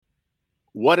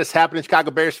What is happening, Chicago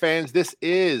Bears fans? This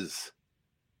is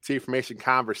T-Formation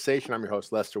Conversation. I'm your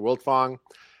host, Lester Wildfong.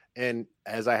 And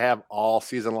as I have all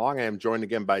season long, I am joined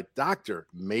again by Dr.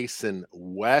 Mason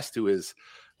West, who is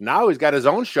now he's got his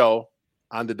own show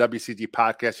on the WCG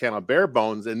podcast channel, Bare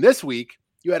Bones. And this week,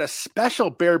 you had a special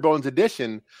Bare Bones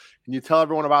edition. Can you tell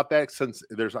everyone about that, since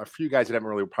there's a few guys that haven't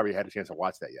really probably had a chance to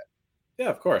watch that yet? Yeah,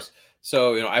 of course.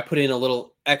 So, I put in a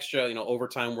little extra,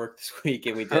 overtime work this week,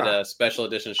 and we did a special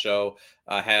edition show.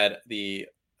 Had the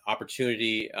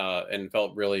opportunity and it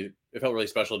felt really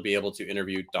special to be able to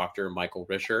interview Dr. Michael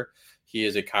Risher. He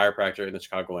is a chiropractor in the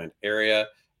Chicagoland area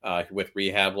with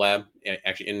Rehab Lab,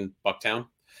 actually in Bucktown.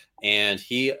 And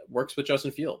he works with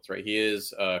Justin Fields, right? He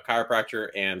is a chiropractor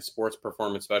and sports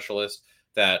performance specialist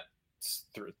that,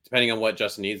 depending on what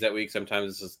Justin needs that week,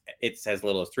 sometimes it's as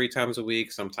little as 3 times a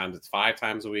week. Sometimes it's 5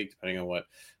 times a week, depending on what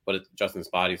Justin's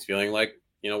body's feeling like,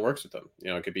 works with them.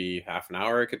 It could be half an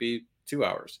hour. It could be 2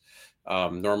 hours.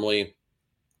 Normally,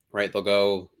 right, they'll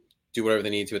go do whatever they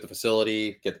need to at the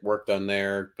facility, get work done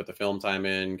there, put the film time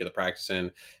in, get the practice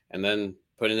in, and then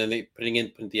put in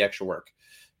the extra work.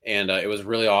 And it was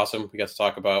really awesome. We got to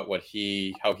talk about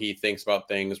how he thinks about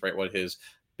things, right? What his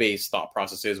base thought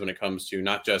process is when it comes to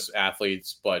not just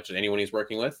athletes, but just anyone he's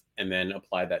working with, and then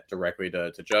apply that directly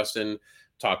to Justin.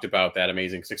 Talked about that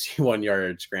amazing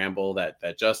 61-yard scramble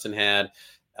that Justin had.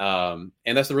 And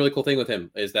that's the really cool thing with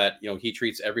him, is that, he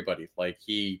treats everybody like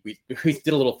we did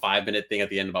a little 5-minute thing at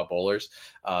the end about bowlers,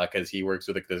 because he works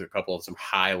with a couple of some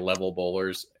high level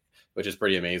bowlers, which is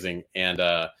pretty amazing. And,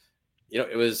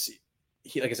 it was,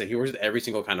 like I said, he works with every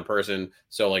single kind of person.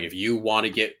 So like, if you want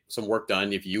to get some work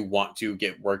done, if you want to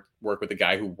get work with the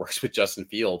guy who works with Justin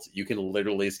Fields, you can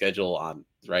literally schedule on,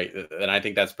 right? And I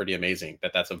think that's pretty amazing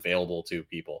that that's available to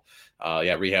people.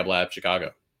 Rehab Lab,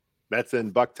 Chicago. That's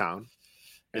in Bucktown.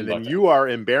 And then you are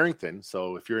in Barrington.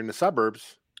 So if you're in the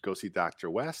suburbs, go see Dr.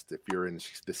 West. If you're in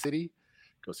the city,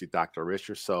 go see Dr.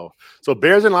 Risher. So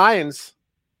Bears and Lions,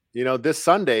 this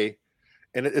Sunday,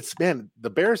 and the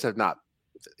Bears have not,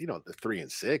 the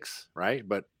 3-6, right?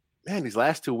 But man, these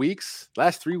last 3 weeks,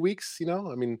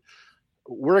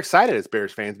 we're excited as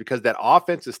Bears fans because that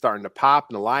offense is starting to pop,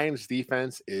 and the Lions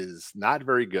defense is not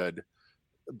very good.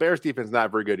 The Bears defense is not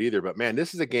very good either. But man,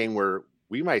 this is a game where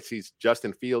we might see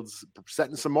Justin Fields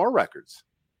setting some more records.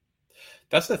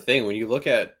 That's the thing. When you look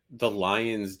at the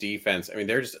Lions defense,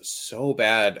 they're just so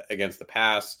bad against the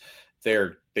pass.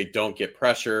 They don't get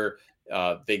pressure.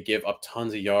 They give up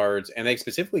tons of yards, and they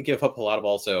specifically give up a lot of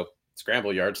also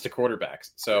scramble yards to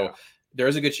quarterbacks. So there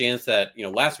is a good chance that,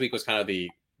 last week was kind of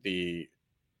the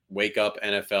wake up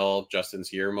NFL, Justin's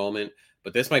here moment,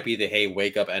 but this might be the, hey,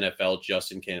 wake up NFL,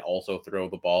 Justin can also throw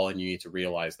the ball, and you need to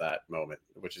realize that moment,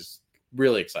 which is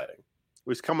really exciting. He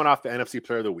was coming off the NFC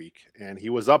Player of the Week, and he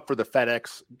was up for the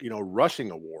FedEx,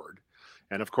 rushing award.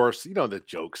 And of course, the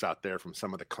jokes out there from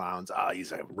some of the clowns.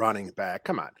 He's a running back.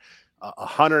 Come on.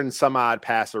 100 and some odd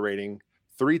passer rating,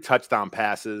 3 touchdown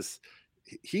passes.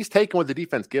 He's taking what the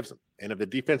defense gives him. And if the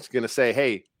defense is going to say,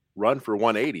 hey, run for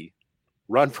 180,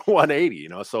 run for 180,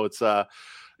 So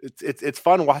it's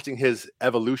fun watching his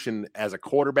evolution as a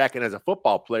quarterback and as a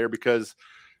football player, because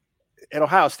at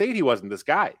Ohio State, he wasn't this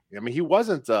guy. He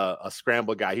wasn't a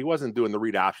scramble guy. He wasn't doing the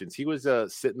read options. He was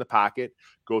sit in the pocket,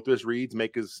 go through his reads,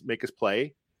 make his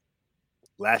play.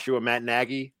 Last year with Matt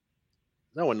Nagy,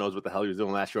 no one knows what the hell he was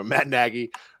doing last year with Matt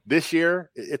Nagy. This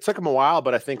year, it took him a while,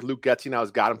 but I think Luke Getsy now has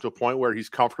got him to a point where he's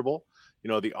comfortable.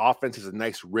 The offense has a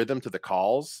nice rhythm to the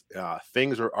calls.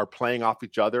 Things are playing off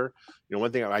each other.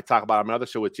 One thing I talk about on another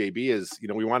show with JB is,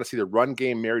 we want to see the run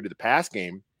game married to the pass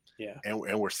game. Yeah. And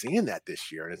we're seeing that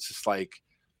this year. And it's just like,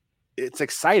 it's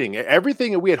exciting.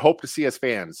 Everything that we had hoped to see as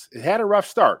fans, it had a rough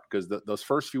start because those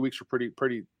first few weeks were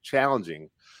pretty challenging.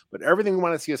 But everything we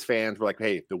want to see as fans, we're like,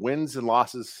 hey, the wins and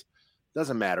losses,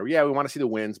 doesn't matter. Yeah, we want to see the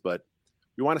wins, but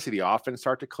we want to see the offense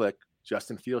start to click.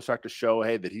 Justin Fields start to show,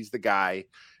 hey, that he's the guy.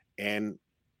 And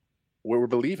we're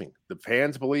believing. The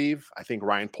fans believe. I think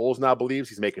Ryan Poles now believes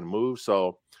he's making moves.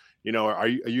 So, are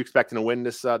you expecting to win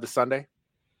this Sunday?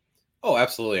 Oh,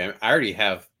 absolutely. I already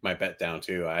have my bet down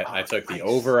too. I took the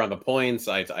over on the points.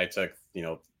 I took,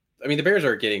 the Bears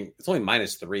are getting, it's only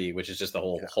 -3, which is just the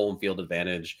whole home field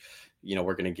advantage.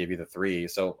 We're going to give you the 3.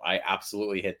 So I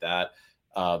absolutely hit that.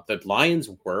 The Lions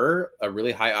were a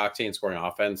really high octane scoring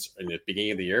offense in the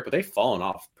beginning of the year, but they've fallen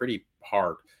off pretty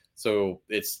hard. So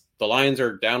it's the Lions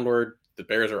are downward, the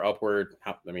Bears are upward.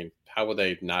 How would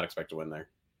they not expect to win there?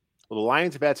 Well, the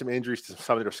Lions have had some injuries to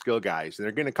some of their skill guys, and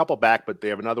they're getting a couple back, but they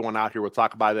have another one out here. We'll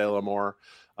talk about that a little more.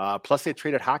 Plus, they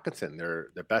traded Hockenson,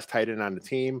 their best tight end on the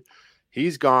team.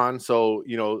 He's gone. So,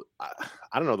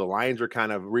 I don't know. The Lions are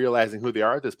kind of realizing who they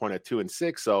are at this point at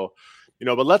 2-6. So,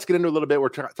 but let's get into a little bit. We're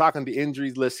talking the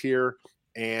injuries list here.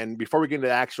 And before we get into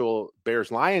the actual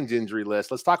Bears-Lions injury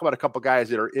list, let's talk about a couple guys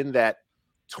that are in that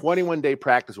 21-day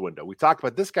practice window. We talked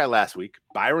about this guy last week,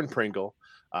 Byron Pringle,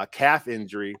 calf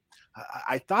injury.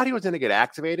 I thought he was going to get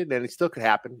activated, and it still could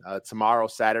happen. Tomorrow,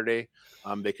 Saturday,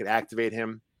 they could activate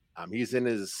him. He's in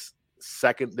his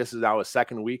this is now his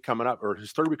second week coming up, or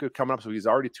his third week coming up, so he's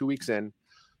already 2 weeks in.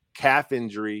 Calf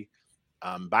injury.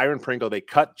 Byron Pringle, they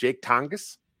cut Jake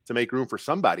Tongas to make room for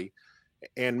somebody.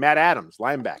 And Matt Adams,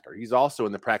 linebacker, he's also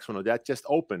in the practice window. That just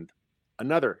opened,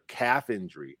 another calf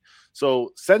injury.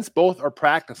 So since both are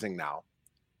practicing now,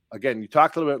 again, you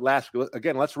talked a little bit last week.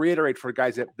 Again, let's reiterate for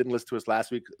guys that didn't listen to us last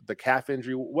week, the calf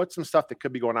injury. What's some stuff that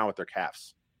could be going on with their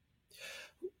calves?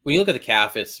 When you look at the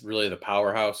calf, it's really the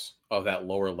powerhouse of that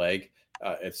lower leg.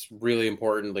 It's really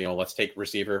important. Let's take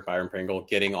receiver Byron Pringle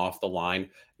getting off the line.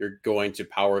 You're going to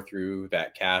power through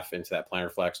that calf into that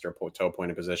plantar flex or toe point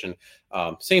of position.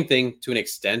 Same thing to an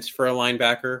extent for a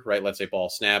linebacker, right? Let's say ball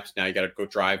snaps. Now you got to go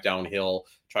drive downhill,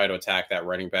 try to attack that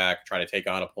running back, try to take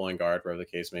on a pulling guard, wherever the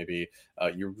case may be.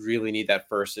 You really need that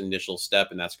first initial step,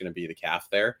 and that's going to be the calf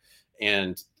there.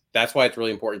 And that's why it's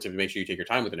really important to make sure you take your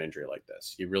time with an injury like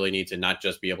this. You really need to not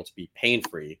just be able to be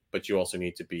pain-free, but you also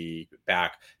need to be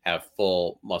back, have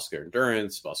full muscular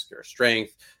endurance, muscular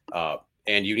strength,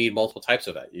 and you need multiple types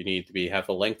of that. You need to have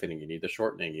the lengthening, you need the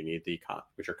shortening, you need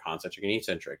which are concentric and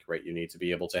eccentric, right? You need to be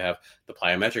able to have the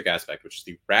plyometric aspect, which is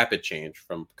the rapid change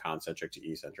from concentric to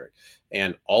eccentric.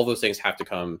 And all those things have to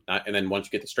come. And then once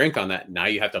you get the strength on that, now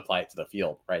you have to apply it to the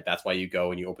field, right? That's why you go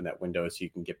and you open that window so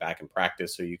you can get back in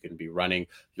practice, so you can be running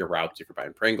your routes if you're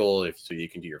Byron Pringle, so you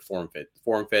can do your form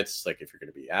fits, like if you're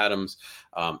going to be Adams.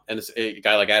 And a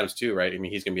guy like Adams too, right? I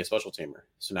mean, he's going to be a special teamer.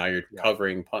 So now you're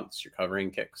covering punts, you're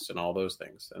covering kicks and all those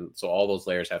things. And so all those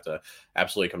layers have to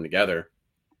absolutely come together.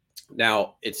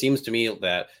 Now, it seems to me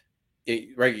that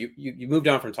you moved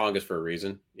on from Tongas for a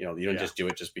reason. You don't just do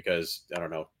it just because, I don't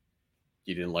know,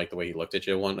 you didn't like the way he looked at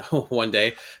you one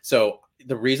day. So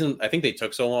the reason I think they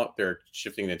took so long, they're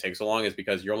shifting to take so long, is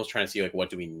because you're almost trying to see, like, what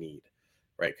do we need?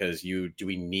 Right? Because do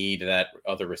we need that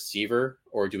other receiver,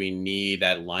 or do we need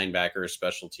that linebacker,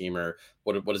 special teamer?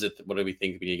 What is it? What do we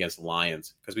think we need against the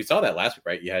Lions? Because we saw that last week,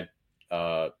 right?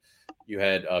 You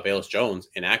had Velus Jones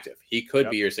inactive. He could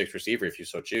be your sixth receiver if you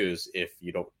so choose, if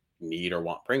you don't need or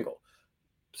want Pringle.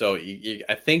 So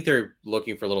I think they're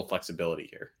looking for a little flexibility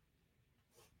here.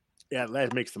 Yeah,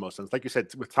 that makes the most sense. Like you said,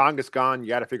 with Tongas gone, you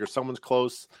got to figure someone's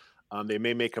close. They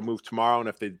may make a move tomorrow, and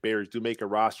if the Bears do make a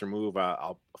roster move,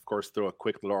 I'll, of course, throw a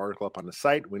quick little article up on the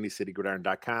site,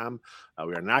 windycitygridiron.com.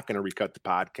 We are not going to recut the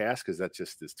podcast because that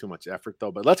just is too much effort,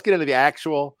 though. But let's get into the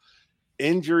actual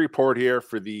injury report here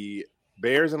for the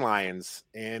Bears and Lions.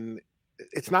 And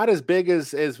it's not as big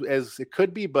as it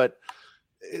could be, but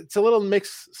it's a little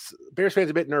mixed. Bears fans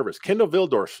are a bit nervous. Kendall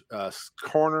Vildorf,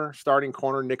 starting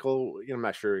corner, nickel. I'm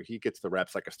not sure he gets the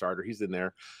reps like a starter. He's in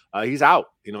there. He's out.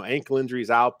 Ankle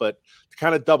injury's out. But to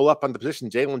kind of double up on the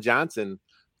position, Jalen Johnson,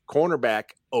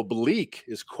 cornerback, oblique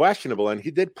is questionable, and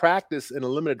he did practice in a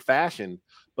limited fashion.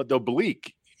 But the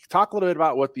oblique, talk a little bit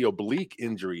about what the oblique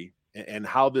injury and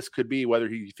how this could be. Whether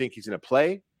you think he's going to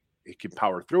play, he can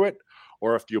power through it,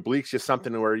 or if the oblique's just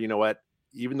something where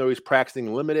even though he's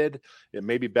practicing limited, it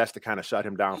may be best to kind of shut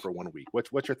him down for 1 week.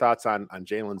 What's your thoughts on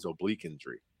Jalen's oblique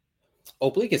injury?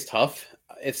 Oblique is tough.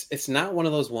 It's not one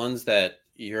of those ones that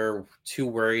you're too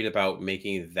worried about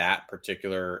making that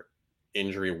particular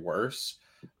injury worse,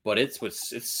 but it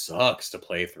sucks to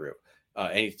play through.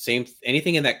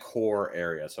 Anything in that core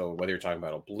area. So whether you're talking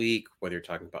about oblique, whether you're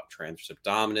talking about transverse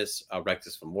abdominis,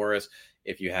 rectus femoris,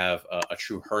 if you have a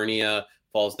true hernia,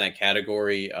 falls in that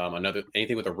category.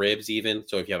 Anything with the ribs, even.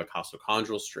 So if you have a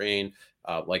costochondral strain,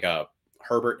 like a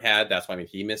Herbert had, that's why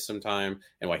he missed some time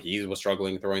and why he was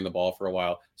struggling throwing the ball for a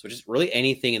while. So just really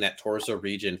anything in that torso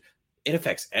region, it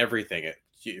affects everything.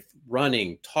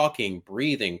 Running, talking,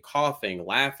 breathing, coughing,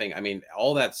 laughing. I mean,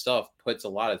 all that stuff puts a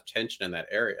lot of tension in that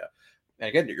area. And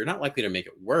again, you're not likely to make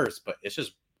it worse, but it's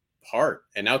just hard.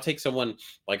 And now take someone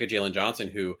like a Jalen Johnson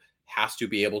who has to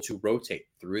be able to rotate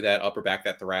through that upper back,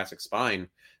 that thoracic spine.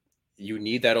 You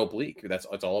need that oblique. It's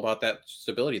all about that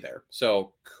stability there.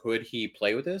 So could he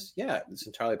play with this? Yeah, it's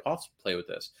entirely possible to play with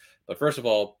this. But first of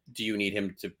all, do you need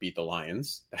him to beat the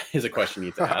Lions? That is a question you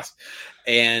need to ask.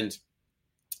 And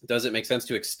does it make sense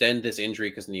to extend this injury?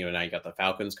 Because now you got the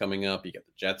Falcons coming up, you got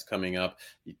the Jets coming up.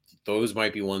 Those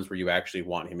might be ones where you actually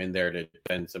want him in there to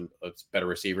defend some better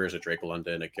receivers, a Drake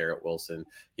London, a Garrett Wilson.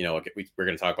 We're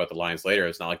going to talk about the Lions later.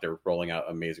 It's not like they're rolling out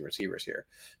amazing receivers here.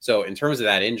 So in terms of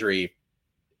that injury,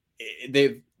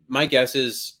 My guess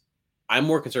is I'm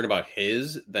more concerned about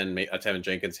his than Tevin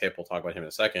Jenkins' hip. We'll talk about him in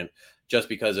a second, just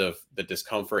because of the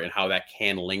discomfort and how that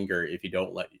can linger if you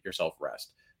don't let yourself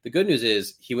rest. The good news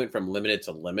is he went from limited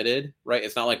to limited, right?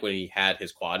 It's not like when he had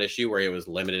his quad issue where he was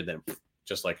limited and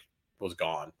just like was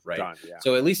gone, right? Gone, yeah.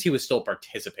 So at least he was still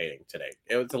participating today.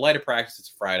 It was a lighter practice. It's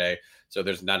Friday, so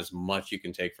there's not as much you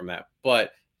can take from that,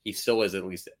 but he still was at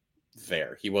least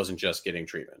there. He wasn't just getting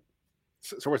treatment.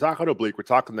 So we're talking oblique, we're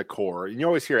talking the core. And you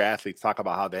always hear athletes talk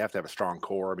about how they have to have a strong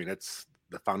core. I mean, it's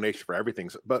the foundation for everything.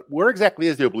 But where exactly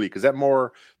is the oblique? Is that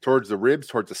more towards the ribs,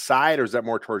 towards the side, or is that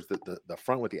more towards the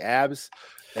front with the abs?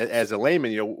 As a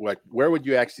layman, like where would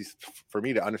you actually, for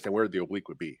me to understand where the oblique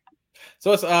would be?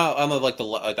 So it's on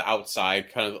the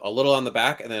outside, kind of a little on the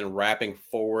back, and then wrapping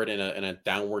forward in a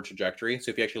downward trajectory.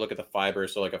 So if you actually look at the fiber,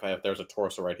 so like if there's a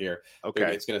torso right here,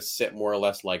 okay, it's going to sit more or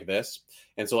less like this.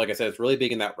 And so, like I said, it's really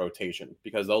big in that rotation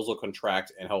because those will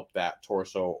contract and help that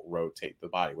torso rotate the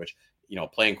body. Which,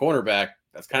 playing cornerback,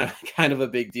 that's kind of a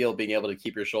big deal. Being able to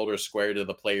keep your shoulders square to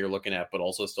the play you're looking at, but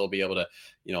also still be able to,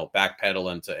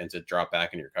 backpedal and to drop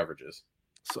back into your coverages.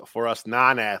 So for us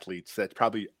non-athletes, that's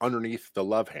probably underneath the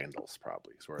love handles,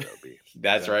 probably is where it would be.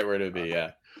 That's right where it would be,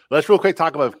 yeah. Let's real quick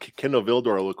talk about Kindle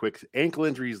Vildor a little quick. Ankle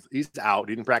injuries, he's out.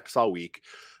 He didn't practice all week.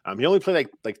 He only played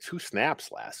like 2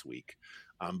 snaps last week.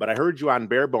 But I heard you on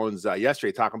Bare Bones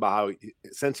yesterday talking about how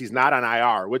since he's not on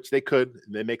IR, which they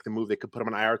make the move, they could put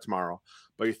him on IR tomorrow.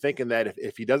 But you're thinking that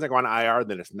if he doesn't go on IR,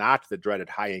 then it's not the dreaded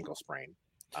high ankle sprain.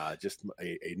 Just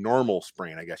a normal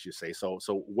sprain, I guess you say. So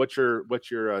what's your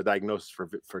diagnosis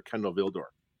for Kindle Vildor?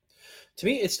 To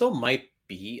me, it still might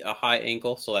be a high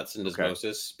ankle, so that's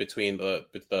syndesmosis between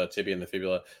the tibia and the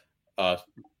fibula.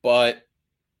 But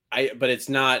it's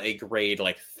not a grade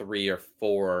like 3 or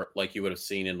 4 like you would have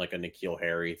seen in like a N'Keal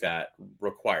Harry that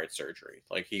required surgery.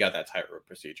 Like he got that tightrope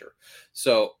procedure.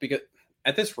 So because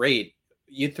at this rate,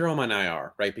 you'd throw him on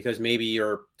IR, right? Because maybe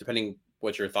you're depending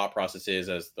what your thought process is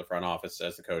as the front office,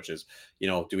 as the coaches,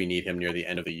 do we need him near the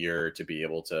end of the year to be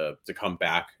able to come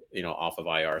back, off of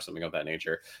IR or something of that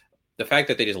nature. The fact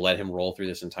that they just let him roll through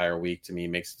this entire week to me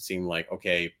makes it seem like,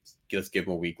 okay, let's give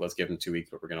him a week, let's give him 2 weeks,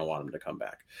 but we're going to want him to come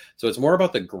back. So it's more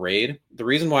about the grade. The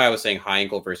reason why I was saying high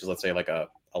ankle versus let's say like a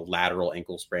lateral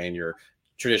ankle sprain, your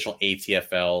traditional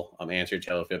ATFL, anterior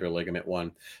talofibular ligament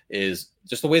one, is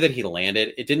just the way that he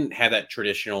landed. It didn't have that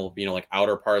traditional, like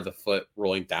outer part of the foot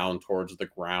rolling down towards the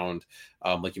ground,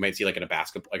 like you might see like in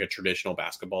a traditional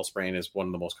basketball sprain is one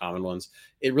of the most common ones.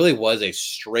 It really was a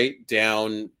straight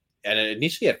down. And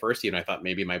initially at first, I thought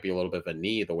maybe it might be a little bit of a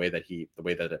knee, the way that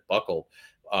it buckled.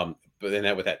 But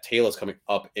then with that talus coming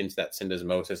up into that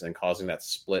syndesmosis and causing that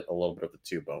split a little bit of the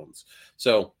 2 bones.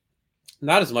 So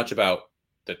not as much about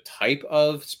the type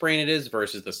of sprain it is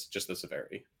versus just the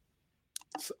severity.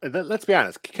 So, let's be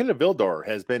honest. Kindle Vildor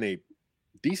has been a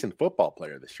decent football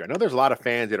player this year. I know there's a lot of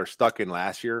fans that are stuck in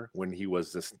last year when he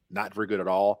was just not very good at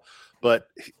all. But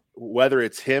whether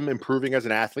it's him improving as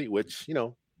an athlete, which,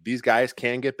 these guys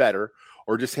can get better,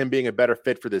 or just him being a better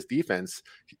fit for this defense,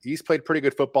 he's played pretty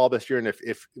good football this year. And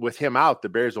if with him out, the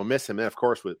Bears will miss him. And of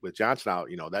course, with Johnson out,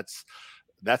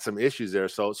 that's some issues there.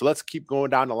 So let's keep going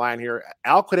down the line here.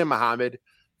 Al-Quadin Muhammad,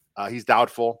 he's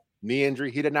doubtful. Knee injury.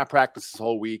 He did not practice this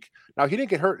whole week. Now, he didn't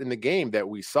get hurt in the game that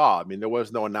we saw. I mean, there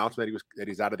was no announcement that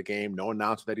he's out of the game, no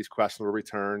announcement that he's questionable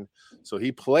return. So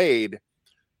he played.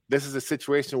 This is a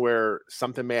situation where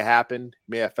something may have happened,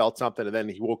 may have felt something, and then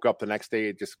he woke up the next day,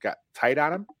 it just got tight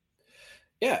on him.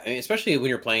 Yeah, I mean, especially when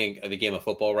you're playing the game of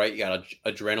football, right? You got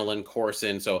adrenaline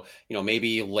coursing, so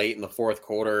maybe late in the 4th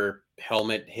quarter,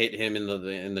 helmet hit him in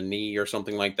the knee or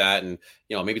something like that, and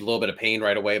maybe a little bit of pain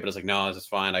right away, but it's like, no, this is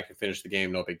fine. I can finish the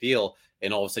game, no big deal.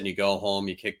 And all of a sudden, you go home,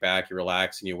 you kick back, you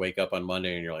relax, and you wake up on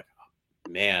Monday, and you're like,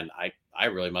 oh, man, I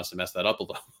really must have messed that up a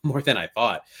little more than I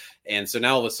thought. And so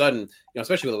now all of a sudden,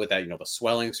 especially with that, the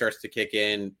swelling starts to kick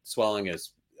in. Swelling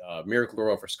is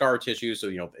Miracle-Gro for scar tissue, so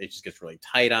it just gets really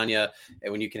tight on you.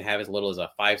 And when you can have as little as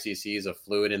 5 cc's of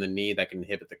fluid in the knee, that can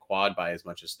inhibit the quad by as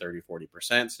much as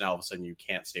 30-40%. So now all of a sudden you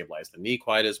can't stabilize the knee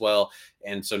quite as well.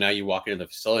 And so now you walk into the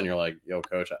facility and you're like, yo,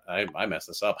 coach, I messed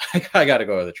this up. I got to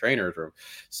go to the trainer's room.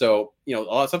 So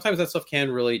sometimes that stuff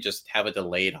can really just have a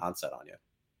delayed onset on you.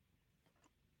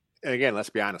 And again, let's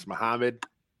be honest, Muhammad,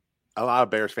 a lot of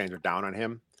Bears fans are down on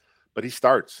him. But he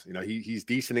starts, he's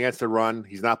decent against the run.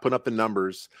 He's not putting up the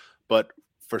numbers, but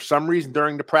for some reason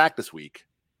during the practice week,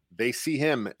 they see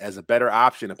him as a better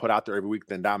option to put out there every week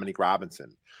than Dominique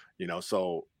Robinson.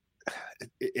 So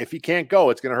if he can't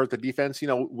go, it's going to hurt the defense.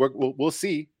 We'll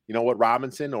see. What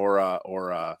Robinson or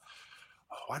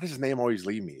why does his name always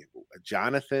leave me?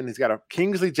 Jonathan. He's got a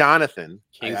Kingsley Jonathan.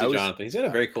 Jonathan. He's got a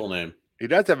very cool name. He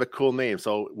does have a cool name,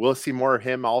 so we'll see more of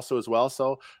him also as well.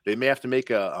 So they may have to make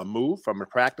a move from a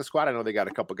practice squad. I know they got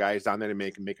a couple guys down there to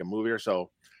make a move here. So,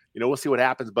 we'll see what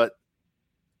happens. But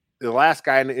the last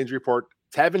guy in the injury report,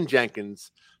 Tevin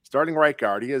Jenkins, starting right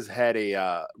guard. He has had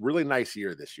a really nice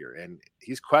year this year, and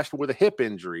he's questioned with a hip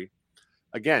injury.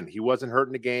 Again, he wasn't hurt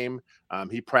in the game.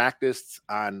 He practiced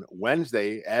on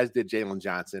Wednesday, as did Jalen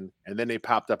Johnson, and then they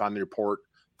popped up on the report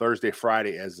Thursday,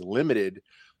 Friday as limited.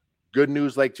 Good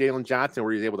news like Jalen Johnson,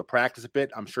 where he's able to practice a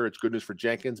bit. I'm sure it's good news for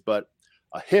Jenkins, but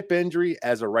a hip injury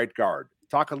as a right guard.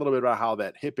 Talk a little bit about how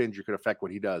that hip injury could affect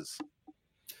what he does.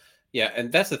 Yeah,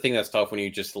 and that's the thing that's tough when you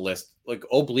just list like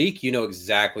oblique,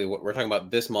 exactly what we're talking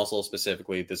about. This muscle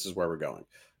specifically, this is where we're going,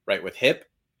 right? With hip,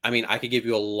 I mean, I could give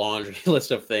you a laundry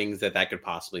list of things that could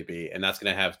possibly be, and that's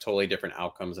going to have totally different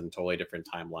outcomes and totally different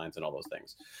timelines and all those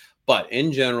things. But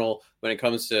in general, when it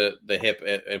comes to the hip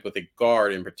with the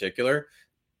guard in particular,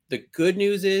 the good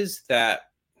news is that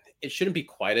it shouldn't be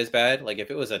quite as bad. Like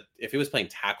if it was playing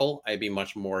tackle, I'd be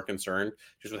much more concerned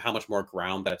just with how much more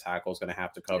ground that a tackle is going to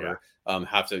have to cover. Yeah.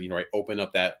 Have to open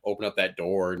up that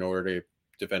door in order to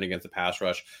defend against the pass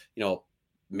rush.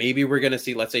 Maybe we're going to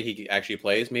see. Let's say he actually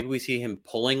plays. Maybe we see him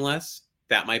pulling less.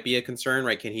 That might be a concern,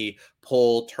 right? Can he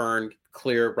pull, turn,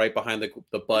 clear right behind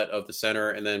the butt of the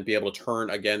center, and then be able to turn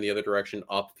again the other direction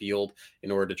upfield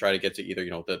in order to try to get to either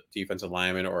the defensive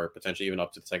lineman or potentially even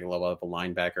up to the second level of a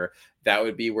linebacker? That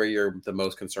would be where you're the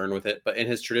most concerned with it. But in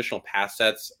his traditional pass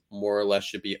sets, more or less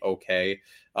should be okay.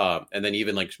 And then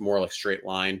even more like straight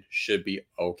line should be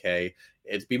okay.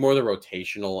 It'd be more the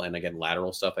rotational and again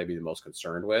lateral stuff I'd be the most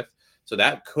concerned with. So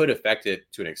that could affect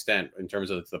it to an extent in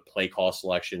terms of the play call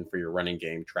selection for your running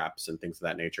game, traps and things of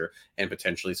that nature, and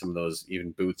potentially some of those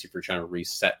even boots if you're trying to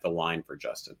reset the line for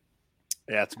Justin.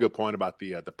 Yeah, that's a good point about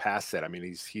the pass set. I mean,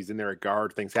 he's in there at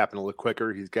guard. Things happen a little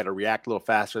quicker. He's got to react a little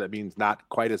faster. That means not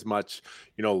quite as much,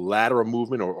 lateral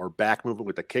movement or back movement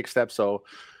with the kick step. So,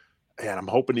 and I'm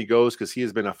hoping he goes because he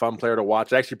has been a fun player to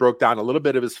watch. I actually broke down a little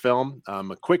bit of his film,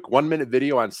 a quick 1-minute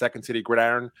video on Second City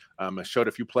Gridiron. I showed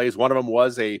a few plays. One of them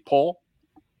was a pull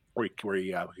where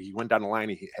he went down the line.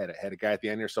 He had a guy at the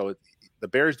end here. So the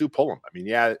Bears do pull him. I mean,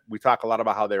 yeah, we talk a lot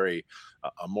about how they're a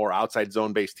more outside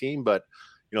zone based team, but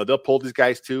they'll pull these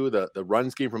guys too. The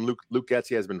run scheme from Luke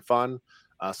Getsy has been fun.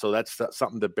 So that's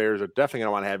something the Bears are definitely going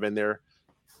to want to have in there.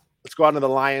 Let's go on to the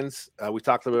Lions. We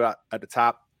talked a little bit about at the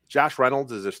top. Josh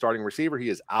Reynolds is their starting receiver. He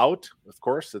is out, of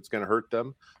course. It's going to hurt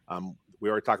them. We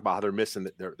already talked about how they're missing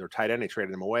their tight end. They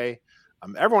traded him away.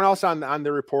 Everyone else on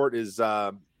the report is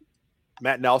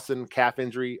Matt Nelson, calf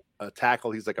injury,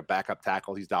 tackle. He's like a backup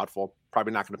tackle. He's doubtful.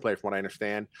 Probably not going to play from what I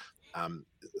understand.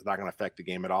 It's not going to affect the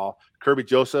game at all. Kirby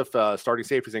Joseph, starting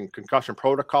safety, is in concussion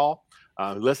protocol,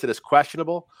 listed as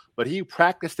questionable, but he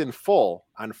practiced in full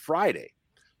on Friday.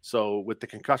 So with the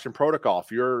concussion protocol,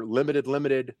 if you're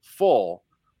limited, full,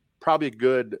 probably a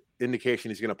good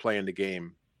indication he's going to play in the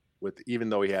game even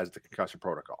though he has the concussion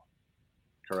protocol.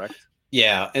 Correct?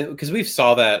 Yeah, and because we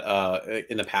saw that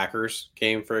in the Packers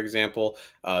game, for example,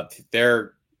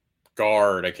 their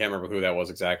guard, I can't remember who that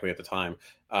was exactly at the time.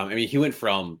 I mean, he went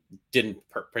from didn't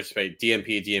participate,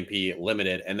 DMP,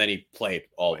 limited, and then he played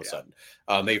all of a sudden.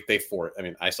 They forced. I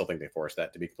mean, I still think they forced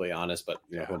that, to be completely honest. But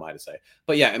who am I to say?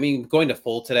 But yeah, I mean, going to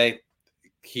full today,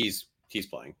 he's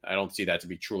playing. I don't see that to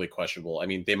be truly questionable. I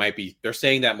mean, they're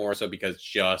saying that more so because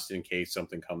just in case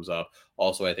something comes up.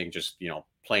 Also, I think just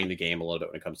playing the game a little bit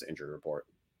when it comes to injury report.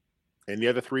 And the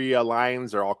other three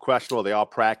Lions are all questionable. They all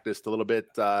practiced a little bit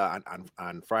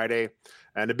on Friday.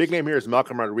 And the big name here is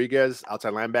Malcolm Rodriguez,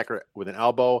 outside linebacker with an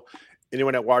elbow.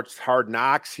 Anyone that watched Hard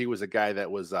Knocks, he was a guy that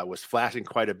was flashing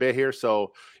quite a bit here.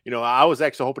 So, I was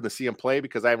actually hoping to see him play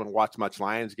because I haven't watched much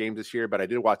Lions games this year, but I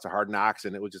did watch the Hard Knocks,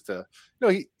 and it was just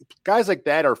guys like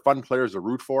that are fun players to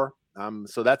root for.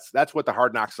 So that's what the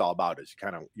Hard Knocks is all about. Is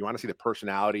you want to see the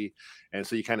personality, and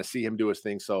so you kind of see him do his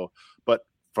thing. So, but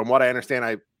from what I understand,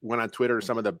 I went on Twitter.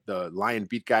 Some of the Lion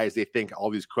beat guys, they think all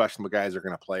these questionable guys are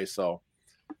going to play. So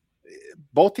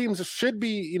both teams should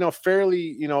be,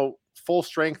 fairly, full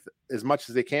strength as much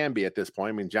as they can be at this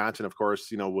point. I mean, Johnson, of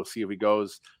course, we'll see if he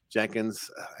goes. Jenkins,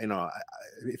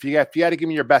 if you had to give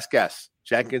me your best guess,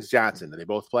 Jenkins, Johnson, do they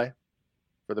both play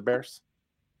for the Bears?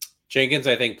 Jenkins,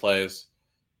 I think, plays.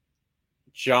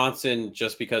 Johnson,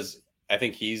 just because I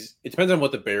think it depends on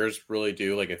what the Bears really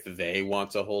do. Like if they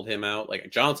want to hold him out, like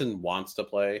Johnson wants to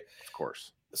play, of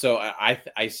course. So I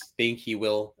think he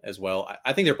will as well.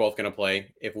 I think they're both going to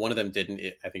play. If one of them didn't,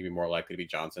 I think it'd be more likely to be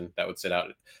Johnson that would sit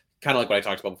out. Kind of like what I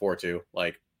talked about before too.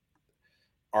 Like,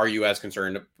 are you as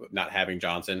concerned not having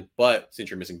Johnson? But since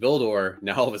you're missing Vildor,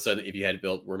 now all of a sudden, if you had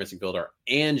we're missing Vildor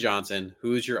and Johnson,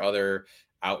 who's your other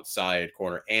outside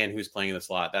corner and who's playing in the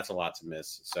slot, that's a lot to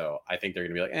miss. So I think they're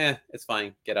going to be like, it's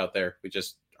fine. Get out there. We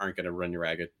just aren't going to run you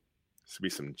ragged. This will be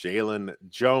some Jalen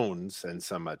Jones and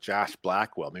some Josh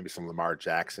Blackwell, maybe some Lamar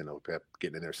Jackson. Will be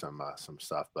getting in there some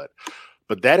stuff, but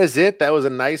that is it. That was a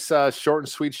nice short and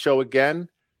sweet show again.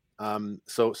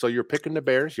 So you're picking the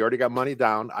Bears. You already got money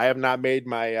down. I have not made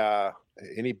my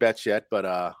any bets yet, but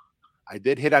I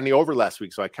did hit on the over last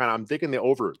week, so I'm thinking the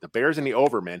over, the Bears and the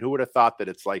over, man. Who would have thought that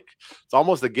it's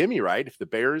almost a gimme, right? If the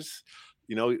Bears,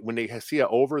 when they see an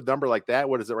over number like that,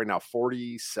 what is it right now?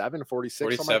 47,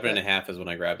 46? 47 and a half is when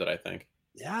I grabbed it, I think.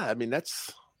 Yeah, I mean,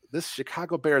 that's this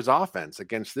Chicago Bears offense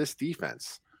against this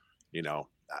defense.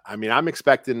 I mean, I'm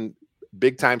expecting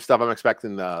big time stuff. I'm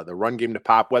expecting the run game to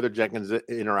pop, whether Jenkins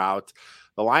in or out.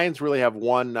 The Lions really have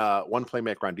one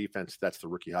playmaker on defense. That's the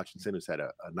rookie Hutchinson, who's had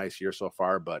a nice year so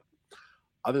far. But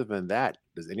other than that,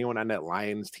 does anyone on that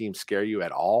Lions team scare you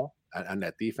at all on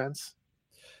that defense?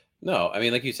 No, I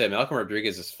mean, like you said, Malcolm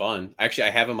Rodriguez is fun. Actually, I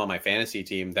have him on my fantasy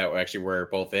team that actually we're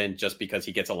both in just because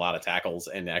he gets a lot of tackles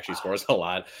and actually scores a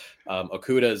lot.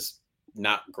 Okuda's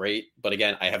not great, but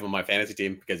again, I have him on my fantasy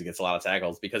team because he gets a lot of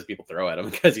tackles because people throw at him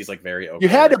because he's very okay. You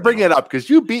had to bring it up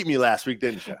because you beat me last week,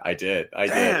 didn't you? I did.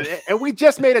 And we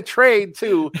just made a trade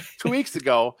too 2 weeks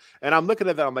ago, and I'm looking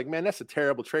at that. I'm like, man, that's a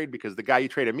terrible trade because the guy you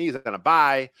traded me is going to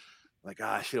buy.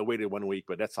 I should have waited 1 week,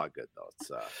 but that's all good though.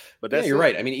 It's but that's you're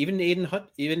right. I mean, even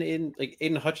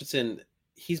Aiden Hutchinson,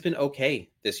 he's been okay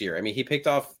this year. I mean, he picked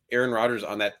off Aaron Rodgers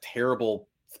on that terrible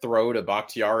throw to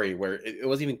Bakhtiari where it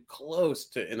wasn't even close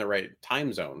to in the right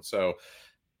time zone. So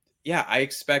yeah, I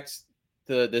expect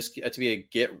this to be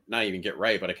not even get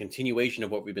right, but a continuation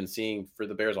of what we've been seeing for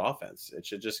the Bears offense. It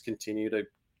should just continue to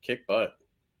kick butt.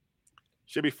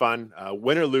 Should be fun.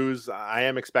 Win or lose, I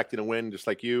am expecting to win just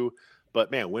like you.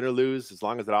 But man, win or lose, as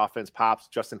long as that offense pops,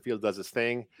 Justin Fields does his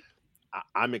thing.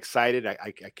 I'm excited.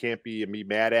 I can't be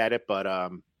mad at it,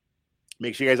 but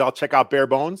make sure you guys all check out Bare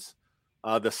Bones,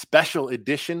 the special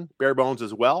edition Bare Bones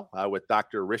as well with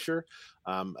Dr. Risher.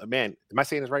 Man, am I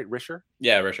saying this right? Risher?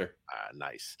 Yeah, Risher.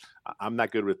 Nice. I'm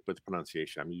not good with the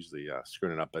pronunciation. I'm usually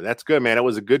screwing it up, but that's good, man. It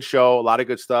was a good show. A lot of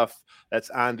good stuff. That's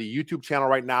on the YouTube channel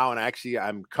right now. And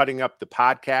I'm cutting up the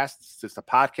podcasts. It's a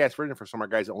podcast version for some of our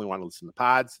guys that only want to listen to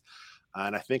pods.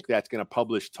 And I think that's going to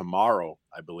publish tomorrow,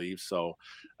 I believe. So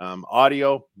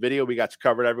audio, video, we got you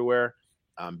covered everywhere.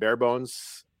 Bare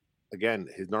Bones, again,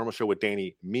 his normal show with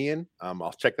Danny Meehan.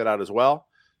 I'll check that out as well.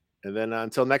 And then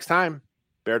until next time,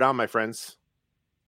 bear down, my friends.